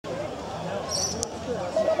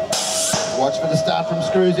Watch for the start from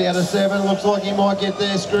Screwsy out of 7. Looks like he might get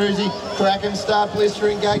there, Screwsy. Cracking start,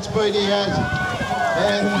 blistering gate speed he has.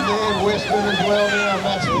 And then Westman as well now.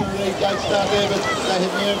 Matching the lead gate start there, but they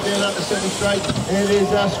hit me out down up to 7 straight. And it is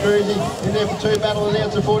Screwsy in there for 2, battling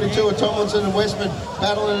out to 42 of Tomlinson and Westman.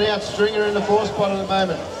 Battling it out, Stringer in the 4th spot at the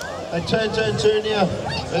moment. They turn 2 now.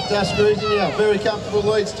 But Screwsy now, very comfortable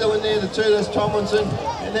lead still in there. The 2, that's Tomlinson.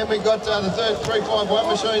 And then we got the third 351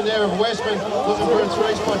 machine there of Westman, looking for a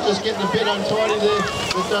 3 spot, just getting a bit untidy there.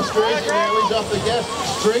 With Screwsy now, he's off the gas.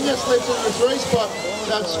 Stringer slips into the 3 spot.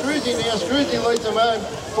 Screwsy now, Screwsy leads them home.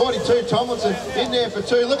 42, Tomlinson in there for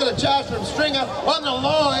 2. Look at the charge from Stringer on the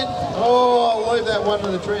line. Oh, I'll leave that one to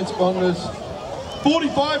the transponders.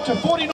 45 to 49.